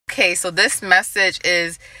Okay, so this message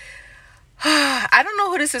is, I don't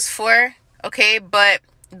know who this is for, okay, but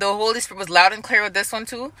the Holy Spirit was loud and clear with this one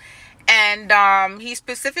too. And he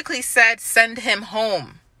specifically said, send him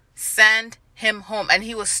home. Send him home. And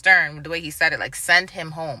he was stern with the way he said it, like, send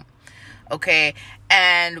him home. Okay.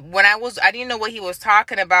 And when I didn't know what he was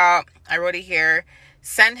talking about. I wrote it here.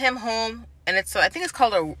 Send him home. And I think it's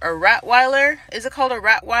called a Rottweiler. Is it called a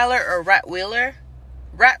Rottweiler or Rottweiler?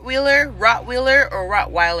 Rottweiler or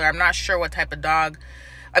Rottweiler. I'm not sure what type of dog.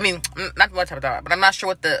 I mean, not what type of dog, but I'm not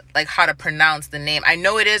sure how to pronounce the name. I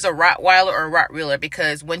know it is a Rottweiler or a Rottweiler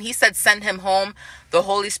because when he said send him home, the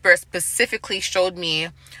Holy Spirit specifically showed me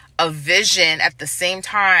a vision at the same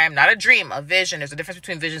time. Not a dream, a vision. There's a difference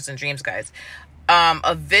between visions and dreams, guys.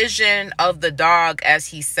 A vision of the dog as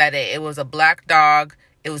he said it. It was a black dog.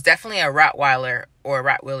 It was definitely a Rottweiler or a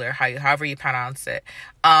Rottweiler, however you pronounce it.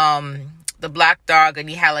 The black dog, and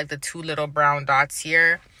he had like the two little brown dots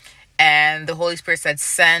here. And the Holy Spirit said,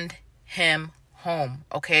 send him home.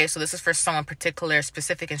 Okay, so this is for someone particular,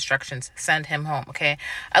 specific instructions. Send him home. Okay,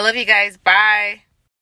 I love you guys. Bye.